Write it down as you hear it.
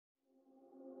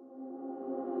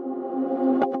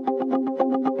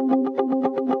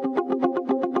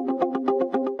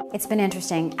It's been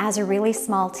interesting. As a really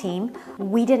small team,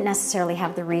 we didn't necessarily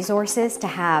have the resources to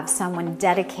have someone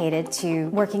dedicated to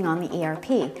working on the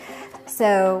ERP.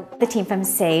 So the team from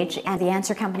Sage and the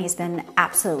Answer Company has been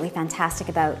absolutely fantastic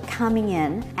about coming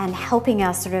in and helping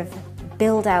us sort of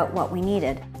build out what we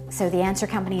needed. So the Answer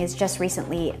Company has just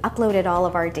recently uploaded all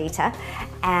of our data,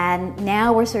 and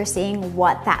now we're sort of seeing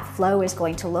what that flow is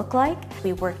going to look like.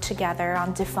 We worked together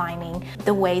on defining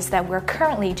the ways that we're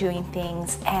currently doing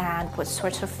things and what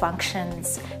sorts of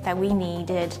functions that we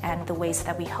needed and the ways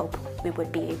that we hope we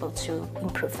would be able to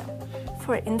improve them.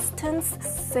 For instance,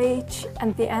 Sage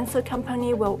and the Answer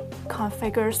Company will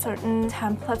configure certain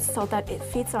templates so that it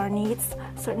fits our needs,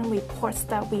 certain reports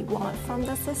that we want from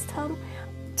the system.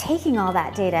 Taking all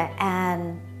that data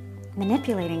and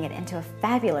manipulating it into a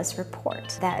fabulous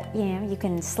report that you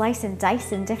can slice and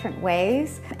dice in different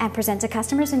ways and present to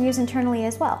customers and use internally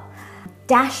as well.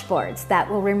 Dashboards that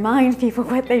will remind people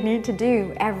what they need to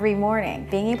do every morning.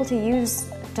 Being able to use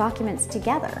documents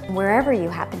together wherever you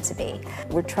happen to be.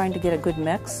 We're trying to get a good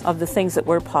mix of the things that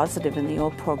were positive in the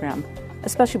old program,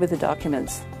 especially with the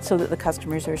documents, so that the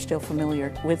customers are still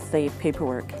familiar with the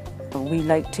paperwork. We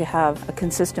like to have a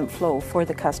consistent flow for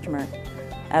the customer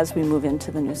as we move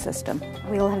into the new system.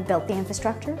 We will have built the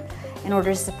infrastructure in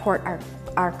order to support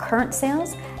our current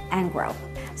sales and grow.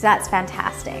 So that's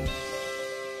fantastic.